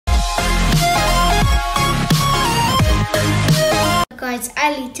guys,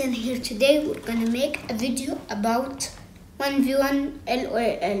 Ali10 here. Today we're gonna make a video about 1v1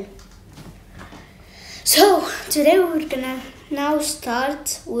 LOL. So today we're gonna now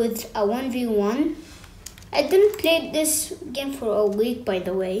start with a 1v1. I didn't play this game for a week, by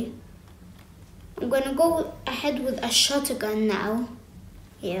the way. I'm gonna go ahead with a shotgun now.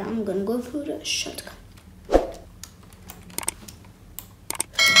 Yeah, I'm gonna go for a shotgun.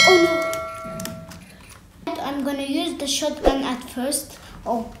 Oh no! I'm gonna use the shotgun at first.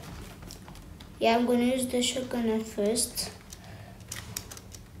 Oh, yeah, I'm gonna use the shotgun at first.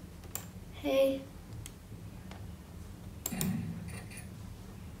 Hey.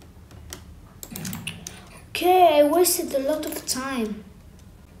 Okay, I wasted a lot of time.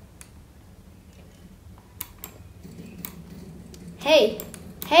 Hey,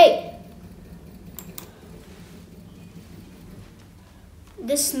 hey.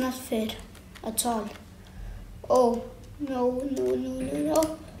 This is not fair at all. Oh, no.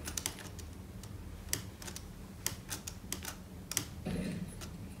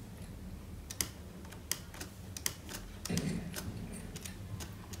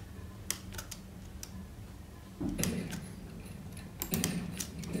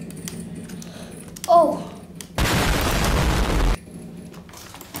 Oh.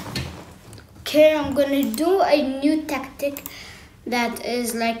 Okay, I'm gonna do a new tactic that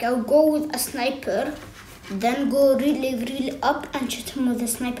is like I'll go with a sniper, then go really up and shoot him with a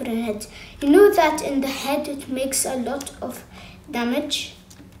sniper in the head. You know that in the head it makes a lot of damage?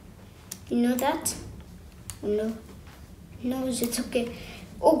 You know that? No. No, it's okay.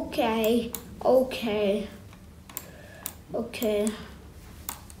 Okay.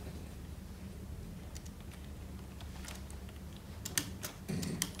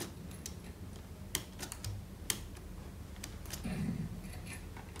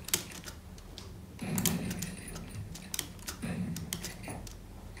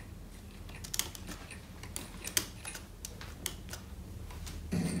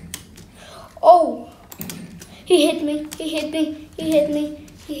 Oh, he hit me.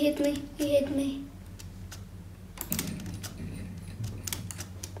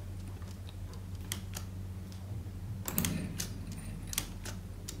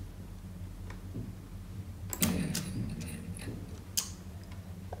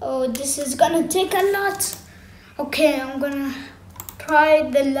 Oh, this is gonna take a lot. Okay, I'm gonna try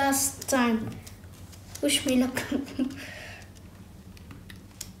the last time. Wish me luck.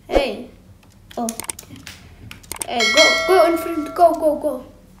 Hey. Oh. Hey, go in front. Go.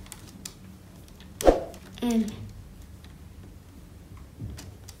 And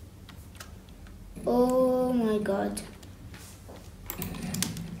oh my God.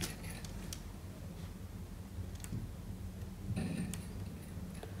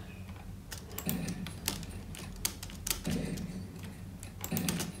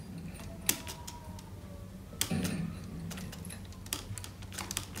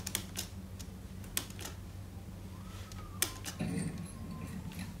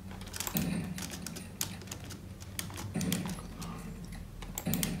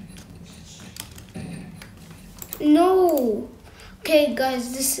 No. Okay,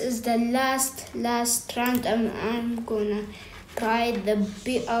 guys, this is the last round. I'm gonna try the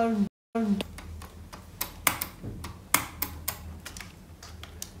BR.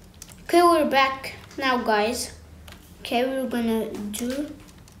 Okay, we're back now, guys. Okay, we're gonna do.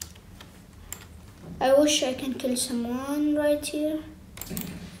 I wish I can kill someone right here.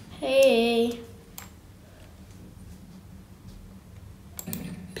 Hey.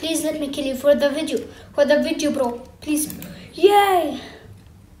 Please let me kill you for the video. Bro. Please. Yay!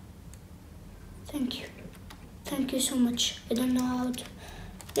 Thank you. Thank you so much. I don't know how to.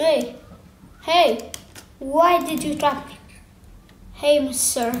 Hey! Why did you trap me? Hey,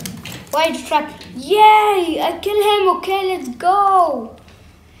 mister. Why did you trap me? Yay! I kill him. Okay, let's go.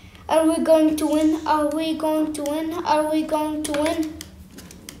 Are we going to win?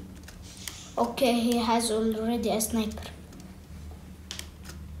 Okay, he has already a sniper.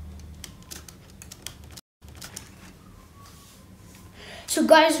 So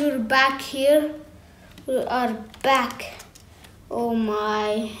guys, we're back here. We are back. Oh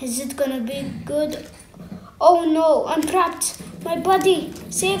my, is it gonna be good? Oh no, I'm trapped. My buddy,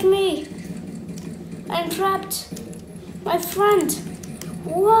 save me. I'm trapped. My friend.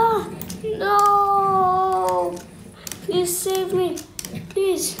 What? No. Please save me.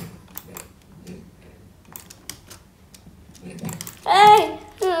 Please. Hey.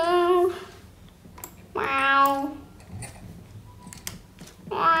 Wow.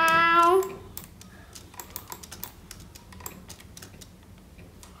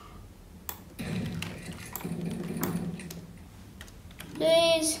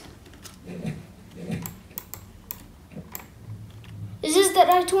 Please. Is this the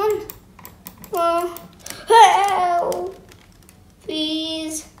right one? Help!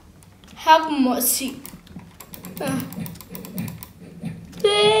 Please. Have mercy.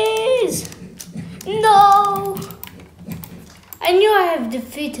 Please. No. I knew I have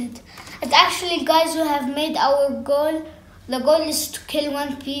defeated. It's actually guys who have made our goal. The goal is to kill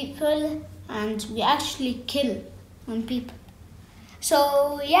 1 people and we actually kill 1 people.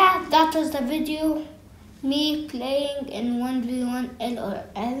 So yeah, that was the video. Me playing in 1v1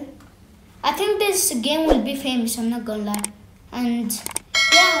 LOL. I think this game will be famous, I'm not gonna lie. And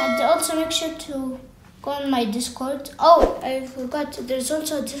yeah, and also make sure to go on my Discord. Oh, I forgot, there's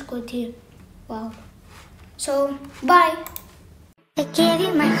also a Discord here. Wow. So, bye. I gave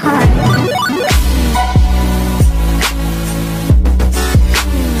you my heart.